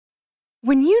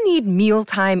When you need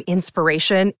mealtime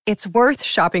inspiration, it's worth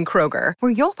shopping Kroger,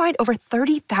 where you'll find over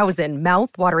 30,000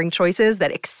 mouth-watering choices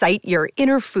that excite your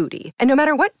inner foodie. And no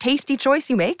matter what tasty choice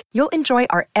you make, you'll enjoy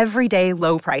our everyday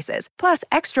low prices, plus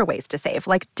extra ways to save,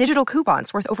 like digital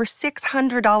coupons worth over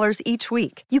 $600 each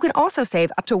week. You can also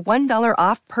save up to $1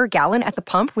 off per gallon at the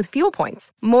pump with fuel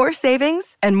points. More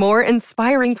savings and more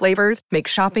inspiring flavors make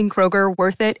shopping Kroger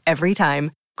worth it every time.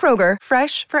 Kroger,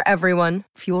 fresh for everyone.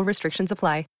 Fuel restrictions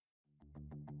apply.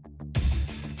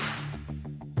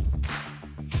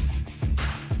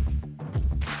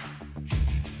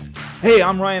 Hey,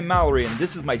 I'm Ryan Mallory, and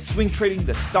this is my Swing Trading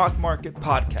the Stock Market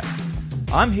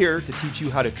podcast. I'm here to teach you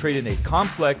how to trade in a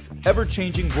complex,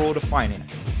 ever-changing world of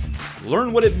finance.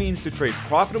 Learn what it means to trade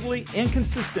profitably and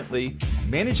consistently,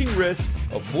 managing risk,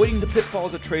 avoiding the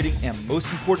pitfalls of trading, and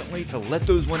most importantly, to let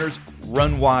those winners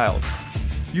run wild.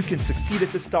 You can succeed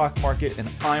at the stock market,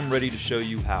 and I'm ready to show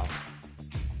you how.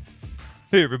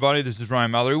 Hey everybody, this is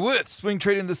Ryan Mallory with Swing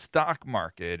Trading the Stock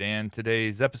Market, and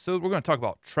today's episode we're going to talk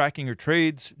about tracking your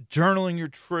trades, journaling your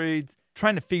trades,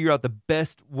 trying to figure out the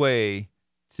best way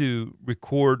to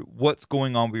record what's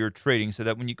going on with your trading so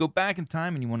that when you go back in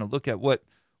time and you want to look at what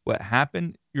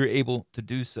happened, you're able to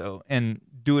do so and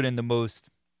do it in the most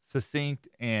succinct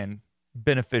and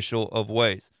beneficial of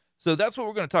ways. So that's what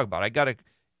we're going to talk about. I got an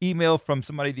email from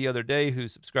somebody the other day who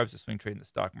subscribes to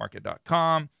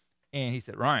swingtradingthestockmarket.com, and he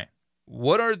said, Ryan,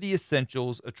 what are the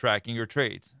essentials of tracking your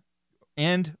trades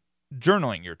and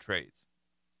journaling your trades?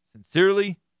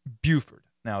 Sincerely, Buford.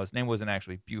 Now, his name wasn't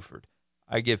actually Buford.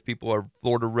 I give people a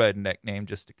Florida redneck name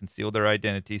just to conceal their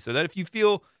identity so that if you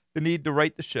feel the need to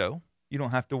write the show, you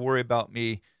don't have to worry about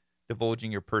me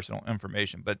divulging your personal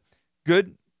information. But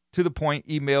good, to the point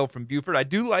email from Buford. I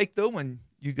do like, though, when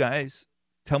you guys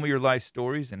tell me your life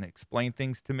stories and explain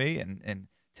things to me and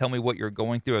tell me what you're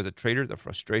going through as a trader, the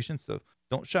frustration. So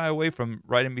don't shy away from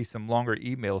writing me some longer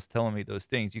emails telling me those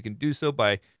things. You can do so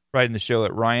by writing the show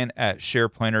at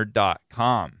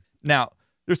ryan@shareplanner.com. Now,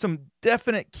 there's some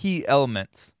definite key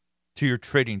elements to your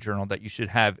trading journal that you should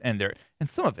have in there. And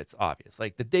some of it's obvious,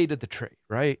 like the date of the trade,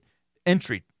 right?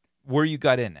 Entry, where you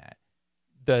got in at.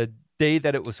 The day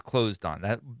that it was closed on,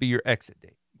 that would be your exit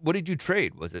date. What did you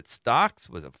trade? Was it stocks?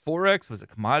 Was it Forex? Was it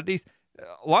commodities?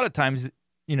 A lot of times,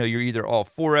 you're either all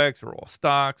Forex or all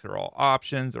stocks or all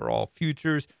options or all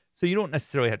futures. So you don't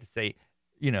necessarily have to say,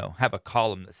 have a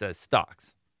column that says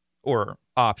stocks or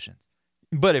options.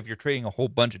 But if you're trading a whole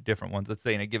bunch of different ones, let's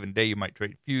say in a given day, you might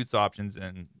trade futures, options,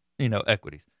 and,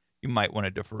 equities. You might want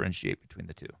to differentiate between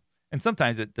the two. And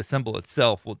sometimes the symbol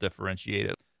itself will differentiate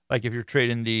it. Like if you're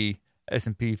trading the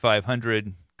S&P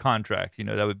 500 contracts,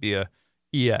 that would be a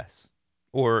ES.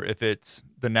 Or if it's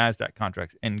the NASDAQ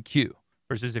contracts, NQ.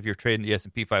 Versus if you're trading the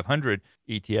S&P 500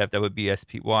 ETF, that would be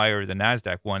SPY, or the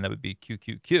NASDAQ one, that would be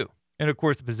QQQ. And of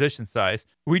course, the position size.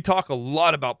 We talk a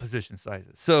lot about position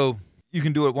sizes. So you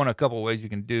can do it a couple of ways. You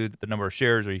can do the number of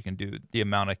shares, or you can do the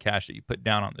amount of cash that you put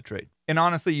down on the trade. And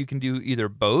honestly, you can do either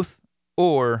both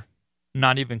or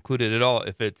not even include it at all.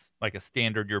 If it's like a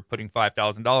standard, you're putting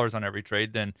 $5,000 on every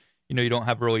trade, then you don't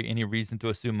have really any reason to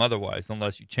assume otherwise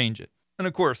unless you change it. And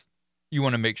of course, you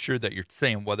want to make sure that you're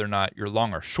saying whether or not you're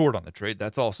long or short on the trade.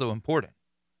 That's also important.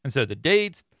 And so the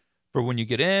dates for when you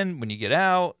get in, when you get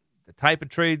out, the type of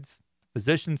trades,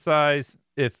 position size,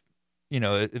 if,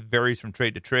 it varies from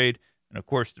trade to trade, and of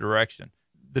course, the direction.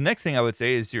 The next thing I would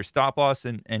say is your stop loss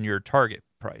and your target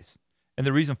price. And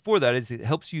the reason for that is it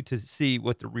helps you to see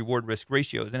what the reward risk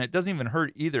ratio is. And it doesn't even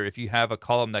hurt either if you have a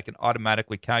column that can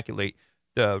automatically calculate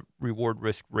the reward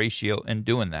risk ratio in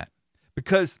doing that.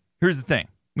 Because here's the thing.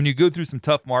 When you go through some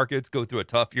tough markets, go through a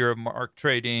tough year of mark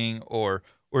trading or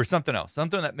something else,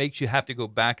 something that makes you have to go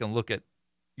back and look at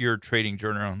your trading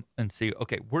journal and see,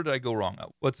 okay, where did I go wrong?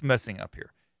 What's messing up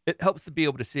here? It helps to be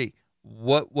able to see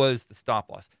what was the stop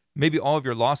loss. Maybe all of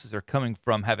your losses are coming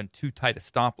from having too tight of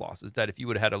stop losses, that if you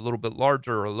would have had a little bit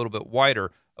larger or a little bit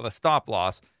wider of a stop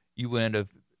loss, you wouldn't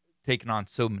have taken on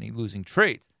so many losing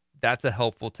trades. That's a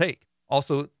helpful take.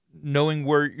 Also, knowing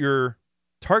where your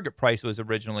target price was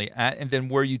originally at, and then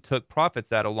where you took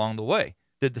profits at along the way.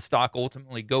 Did the stock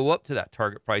ultimately go up to that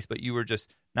target price, but you were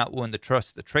just not willing to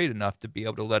trust the trade enough to be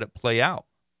able to let it play out?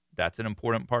 That's an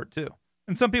important part too.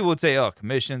 And some people would say,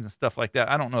 commissions and stuff like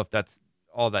that. I don't know if that's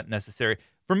all that necessary.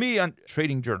 For me, on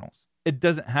trading journals, it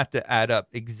doesn't have to add up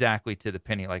exactly to the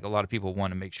penny. Like a lot of people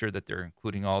want to make sure that they're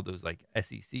including all those like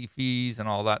SEC fees and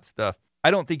all that stuff. I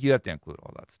don't think you have to include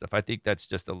all that stuff. I think that's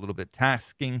just a little bit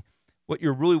tasking. What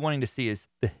you're really wanting to see is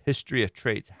the history of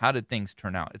trades. How did things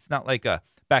turn out? It's not like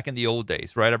back in the old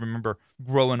days, right? I remember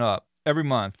growing up, every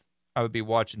month I would be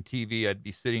watching TV. I'd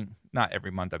be sitting, not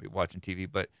every month I'd be watching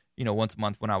TV, but once a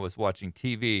month when I was watching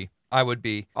TV, I would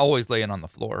be always laying on the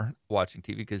floor watching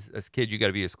TV because as a kid, you got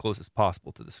to be as close as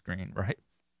possible to the screen, right?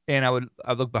 And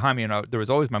I'd look behind me, and there was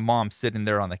always my mom sitting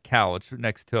there on the couch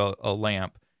next to a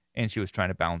lamp, and she was trying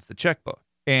to balance the checkbook.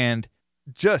 And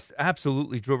just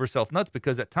absolutely drove herself nuts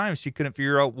because at times she couldn't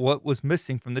figure out what was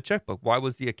missing from the checkbook. Why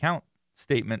was the account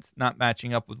statements not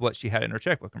matching up with what she had in her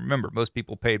checkbook? And remember, most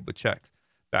people paid with checks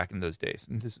back in those days.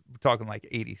 And we're talking like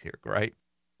 80s here, right?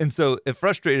 And so it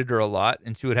frustrated her a lot,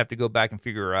 and she would have to go back and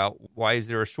figure out, why is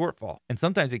there a shortfall? And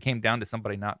sometimes it came down to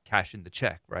somebody not cashing the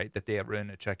check, right, that they had written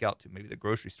a check out to. Maybe the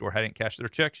grocery store hadn't cashed their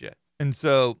checks yet. And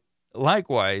so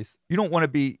likewise, you don't want to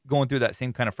be going through that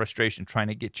same kind of frustration trying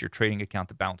to get your trading account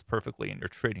to balance perfectly in your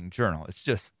trading journal. It's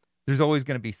just, there's always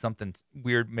going to be something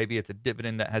weird. Maybe it's a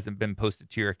dividend that hasn't been posted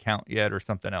to your account yet or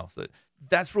something else.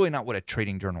 That's really not what a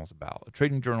trading journal is about. A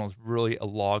trading journal is really a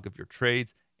log of your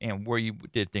trades and where you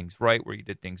did things right, where you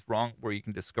did things wrong, where you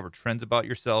can discover trends about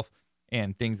yourself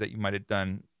and things that you might have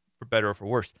done for better or for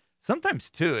worse. Sometimes,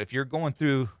 too, if you're going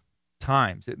through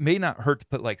times, it may not hurt to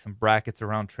put like some brackets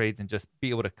around trades and just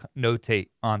be able to notate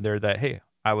on there that, hey,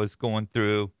 I was going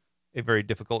through a very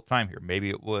difficult time here. Maybe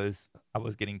it was I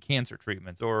was getting cancer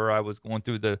treatments, or I was going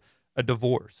through a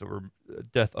divorce or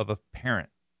death of a parent,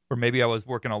 or maybe I was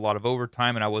working a lot of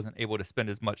overtime and I wasn't able to spend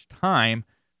as much time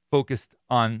focused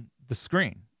on the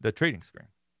screen, the trading screen.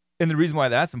 And the reason why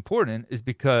that's important is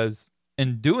because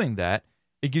in doing that,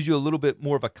 it gives you a little bit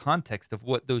more of a context of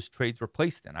what those trades were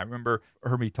placed in. I remember,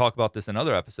 heard me talk about this in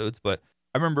other episodes, but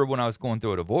I remember when I was going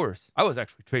through a divorce, I was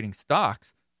actually trading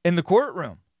stocks in the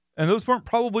courtroom. And those weren't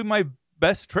probably my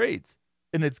best trades.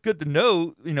 And it's good to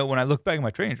know, when I look back at my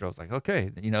trading journal, I was like,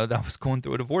 okay, that was going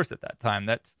through a divorce at that time.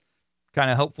 That's kind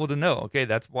of helpful to know. Okay,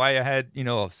 that's why I had,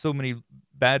 so many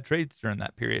bad trades during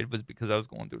that period, was because I was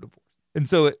going through a divorce. And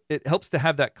so it helps to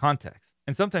have that context.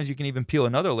 And sometimes you can even peel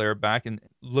another layer back and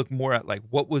look more at like,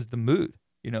 what was the mood?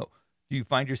 Do you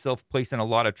find yourself placing a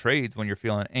lot of trades when you're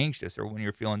feeling anxious, or when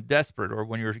you're feeling desperate, or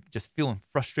when you're just feeling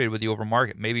frustrated with the over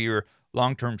market? Maybe your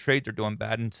long-term trades are doing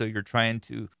bad, and so you're trying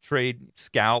to trade,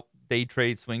 scalp, day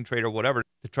trade, swing trade, or whatever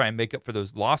to try and make up for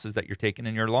those losses that you're taking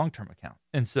in your long-term account.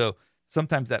 And so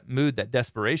sometimes that mood, that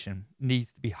desperation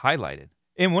needs to be highlighted.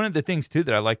 And one of the things, too,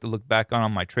 that I like to look back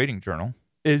on my trading journal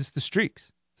is the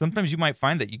streaks. Sometimes you might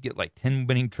find that you get like 10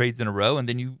 winning trades in a row, and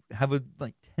then you have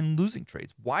like 10 losing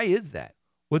trades. Why is that?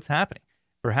 What's happening?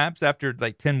 Perhaps after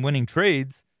like 10 winning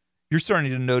trades, you're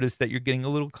starting to notice that you're getting a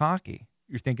little cocky.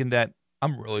 You're thinking that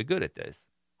I'm really good at this.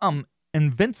 I'm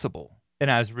invincible. And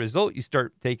as a result, you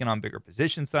start taking on bigger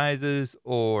position sizes,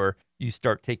 or you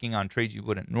start taking on trades you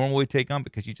wouldn't normally take on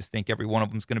because you just think every one of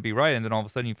them is going to be right. And then all of a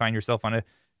sudden you find yourself on a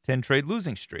 10 trade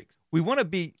losing streak. We want to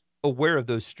be aware of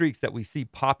those streaks that we see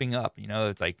popping up.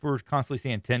 It's like we're constantly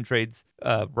seeing 10 trades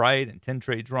right and 10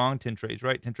 trades wrong, 10 trades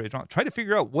right, 10 trades wrong. Try to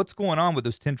figure out what's going on with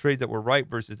those 10 trades that were right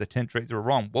versus the 10 trades that were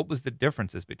wrong. What was the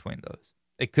differences between those?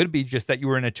 It could be just that you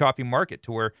were in a choppy market,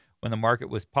 to where when the market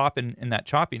was popping in that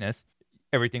choppiness,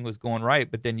 everything was going right,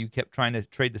 but then you kept trying to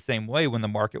trade the same way when the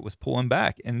market was pulling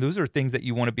back. And those are things that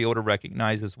you want to be able to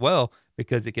recognize as well,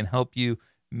 because it can help you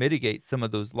mitigate some of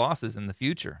those losses in the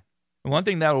future. And one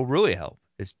thing that will really help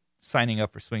is signing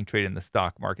up for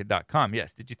swingtradingthestockmarket.com.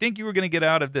 Yes, did you think you were going to get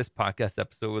out of this podcast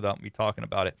episode without me talking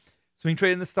about it?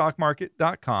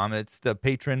 Swingtradingthestockmarket.com. It's the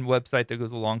patron website that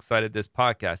goes alongside of this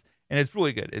podcast, and it's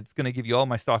really good. It's going to give you all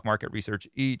my stock market research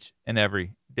each and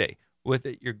every day. With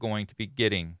it, you're going to be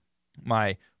getting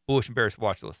my bullish and bearish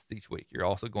watch lists each week. You're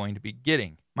also going to be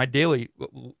getting my daily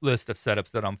list of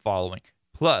setups that I'm following.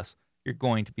 Plus, you're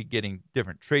going to be getting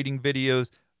different trading videos,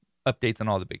 updates on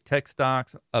all the big tech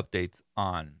stocks, updates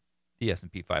on the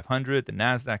S&P 500, the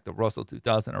NASDAQ, the Russell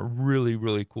 2000, a really,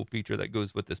 really cool feature that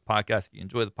goes with this podcast. If you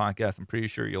enjoy the podcast, I'm pretty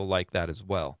sure you'll like that as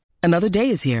well. Another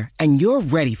day is here, and you're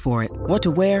ready for it. What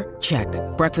to wear? Check.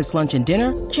 Breakfast, lunch, and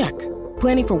dinner? Check.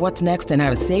 Planning for what's next and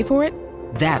how to save for it?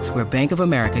 That's where Bank of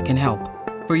America can help.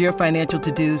 For your financial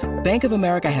to-dos, Bank of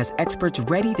America has experts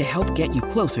ready to help get you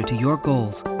closer to your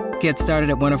goals. Get started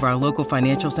at one of our local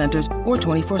financial centers or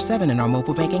 24/7 in our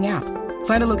mobile banking app.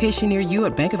 Find a location near you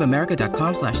at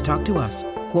bankofamerica.com/talktous.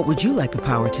 What would you like the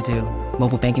power to do?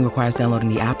 Mobile banking requires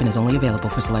downloading the app and is only available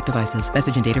for select devices.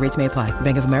 Message and data rates may apply.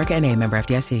 Bank of America NA, member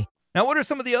FDIC. Now, what are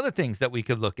some of the other things that we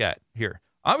could look at here?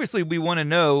 Obviously, we want to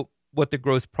know what the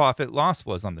gross profit loss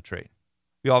was on the trade.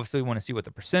 We obviously want to see what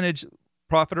the percentage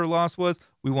profit or loss was.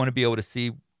 We want to be able to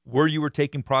see where you were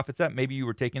taking profits at. Maybe you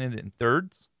were taking it in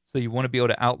thirds, so you want to be able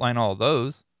to outline all of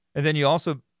those. And then you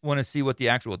also want to see what the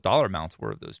actual dollar amounts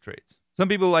were of those trades. Some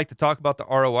people like to talk about the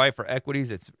ROI for equities.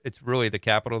 It's really the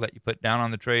capital that you put down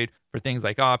on the trade. For things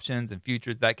like options and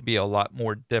futures, that could be a lot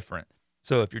more different.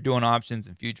 So if you're doing options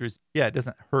and futures, yeah, it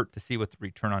doesn't hurt to see what the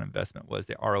return on investment was,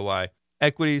 the ROI.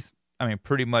 Equities, I mean,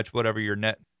 pretty much whatever your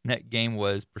net gain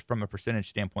was from a percentage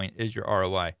standpoint is your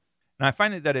ROI. And I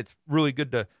find that it's really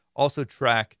good to also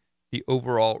track the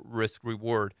overall risk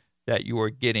reward that you are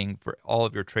getting for all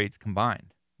of your trades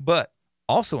combined. But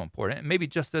also important, and maybe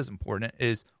just as important,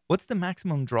 is what's the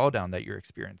maximum drawdown that you're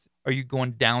experiencing? Are you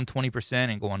going down 20%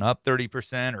 and going up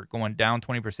 30%, or going down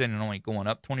 20% and only going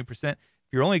up 20%? If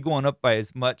you're only going up by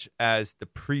as much as the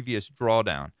previous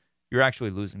drawdown, you're actually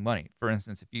losing money. For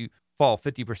instance, if you fall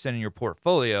 50% in your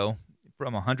portfolio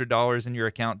from $100 in your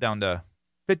account down to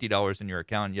 $50 in your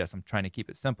account, and yes, I'm trying to keep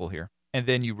it simple here, and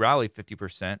then you rally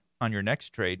 50% on your next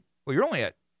trade, well, you're only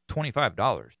at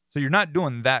 $25. So you're not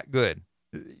doing that good.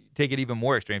 Take it even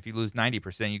more extreme. If you lose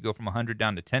 90%, you go from $100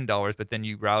 down to $10, but then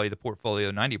you rally the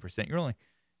portfolio 90%,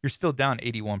 you're still down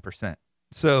 81%.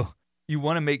 So you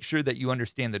want to make sure that you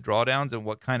understand the drawdowns and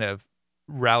what kind of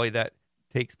rally that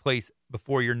takes place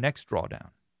before your next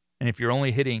drawdown. And if you're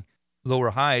only hitting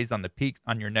lower highs on the peaks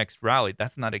on your next rally,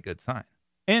 that's not a good sign.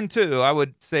 And two, I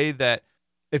would say that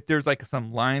if there's like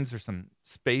some lines or some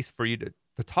space for you to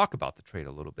talk about the trade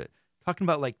a little bit, talking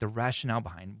about like the rationale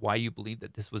behind why you believe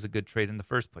that this was a good trade in the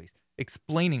first place,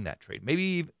 explaining that trade,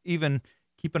 maybe even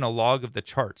keeping a log of the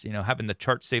charts, having the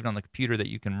charts saved on the computer that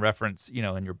you can reference,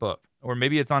 in your book, or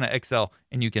maybe it's on an Excel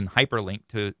and you can hyperlink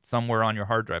to somewhere on your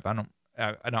hard drive.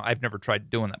 I've never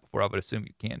tried doing that before. I would assume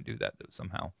you can do that though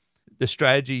somehow. The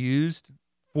strategy used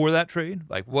for that trade,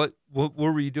 like what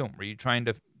were you doing? Were you trying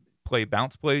to play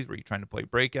bounce plays? Were you trying to play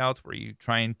breakouts? Were you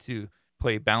trying to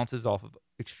play bounces off of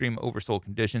extreme oversold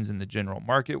conditions in the general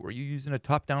market? Were you using a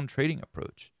top-down trading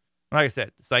approach? Like I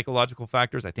said, the psychological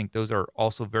factors, I think those are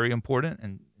also very important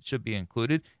and should be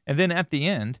included. And then at the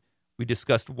end, we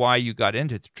discussed why you got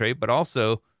into the trade, but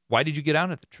also why did you get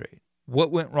out of the trade? What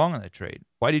went wrong in the trade?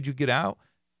 Why did you get out?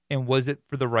 And was it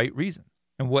for the right reasons?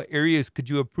 And what areas could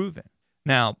you improve in?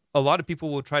 Now, a lot of people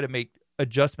will try to make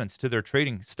adjustments to their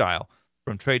trading style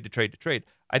from trade to trade to trade.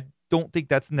 I don't think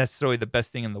that's necessarily the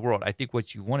best thing in the world. I think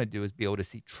what you want to do is be able to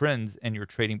see trends in your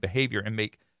trading behavior and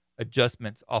make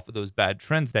adjustments off of those bad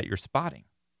trends that you're spotting.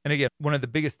 And again, one of the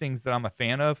biggest things that I'm a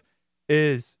fan of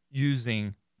is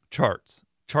using charts.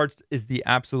 Charts is the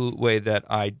absolute way that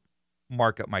I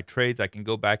mark up my trades. I can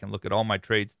go back and look at all my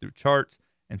trades through charts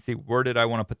and see where did I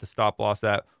want to put the stop loss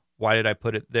at? Why did I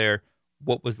put it there?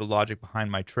 What was the logic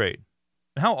behind my trade?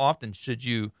 And how often should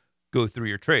you go through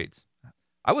your trades?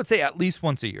 I would say at least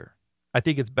once a year. I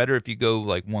think it's better if you go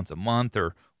like once a month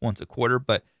or once a quarter,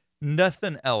 but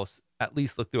nothing else, at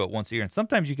least look through it once a year. And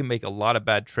sometimes you can make a lot of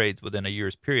bad trades within a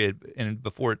year's period. And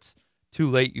before it's too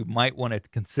late, you might want to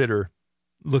consider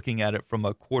looking at it from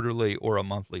a quarterly or a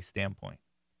monthly standpoint.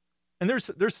 And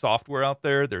there's software out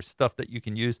there. There's stuff that you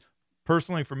can use.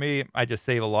 Personally, for me, I just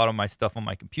save a lot of my stuff on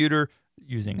my computer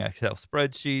using Excel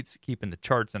spreadsheets, keeping the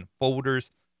charts in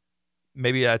folders.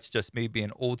 Maybe that's just me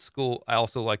being old school. I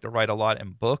also like to write a lot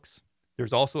in books.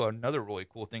 There's also another really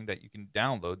cool thing that you can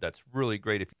download that's really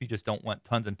great if you just don't want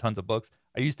tons and tons of books.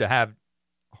 I used to have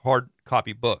hard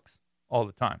copy books all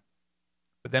the time,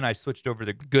 but then I switched over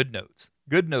to GoodNotes.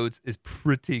 GoodNotes is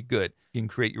pretty good. You can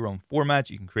create your own formats.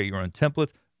 You can create your own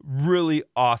templates. Really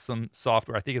awesome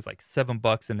software. I think it's like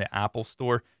 $7 in the Apple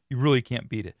store. You really can't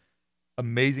beat it.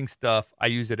 Amazing stuff. I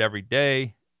use it every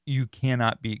day. You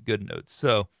cannot beat GoodNotes.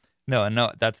 So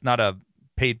no, that's not a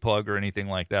paid plug or anything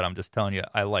like that. I'm just telling you,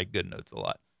 I like GoodNotes a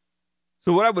lot.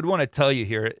 So what I would want to tell you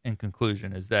here in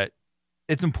conclusion is that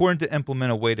it's important to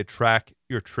implement a way to track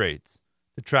your trades,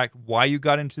 to track why you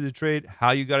got into the trade,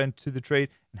 how you got into the trade,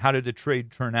 and how did the trade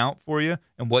turn out for you,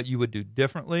 and what you would do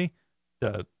differently,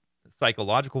 the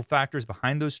psychological factors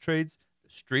behind those trades, the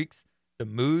streaks, the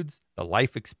moods, the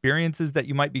life experiences that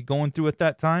you might be going through at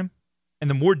that time. And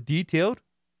the more detailed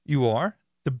you are,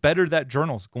 the better that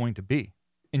journal is going to be.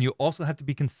 And you also have to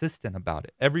be consistent about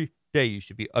it. Every day you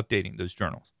should be updating those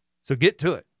journals. So get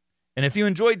to it. And if you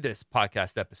enjoyed this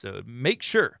podcast episode, make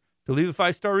sure to leave a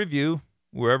 5-star review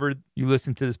wherever you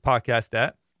listen to this podcast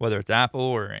at, whether it's Apple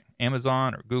or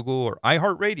Amazon or Google or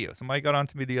iHeartRadio. Somebody got on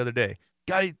to me the other day.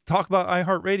 Got to talk about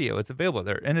iHeartRadio. It's available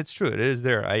there. And it's true. It is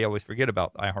there. I always forget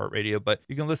about iHeartRadio, but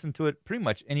you can listen to it pretty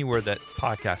much anywhere that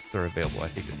podcasts are available. I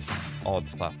think it's all of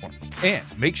the platforms. And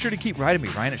make sure to keep writing me,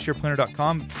 Ryan at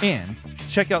SharePlanner.com, and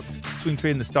check out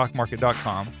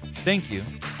SwingTradingTheStockMarket.com. Thank you,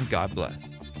 and God bless.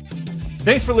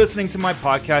 Thanks for listening to my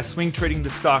podcast, Swing Trading the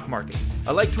Stock Market.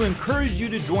 I'd like to encourage you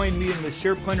to join me in the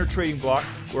SharePlanner trading block,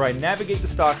 where I navigate the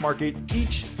stock market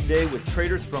each day with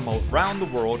traders from around the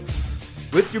world.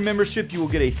 With your membership, you will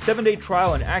get a 7-day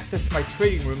trial and access to my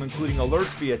trading room, including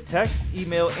alerts via text,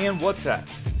 email, and WhatsApp.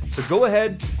 So go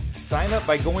ahead, Sign up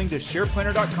by going to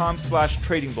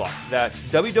shareplanner.com/trading block. That's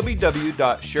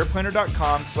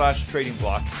www.shareplanner.com/trading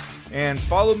block. And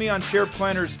follow me on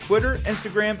SharePlanner's Twitter,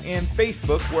 Instagram, and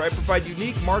Facebook, where I provide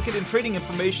unique market and trading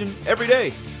information every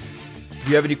day. If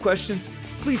you have any questions,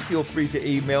 please feel free to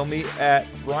email me at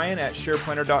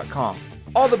ryan@shareplanner.com.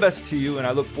 All the best to you, and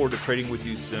I look forward to trading with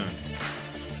you soon.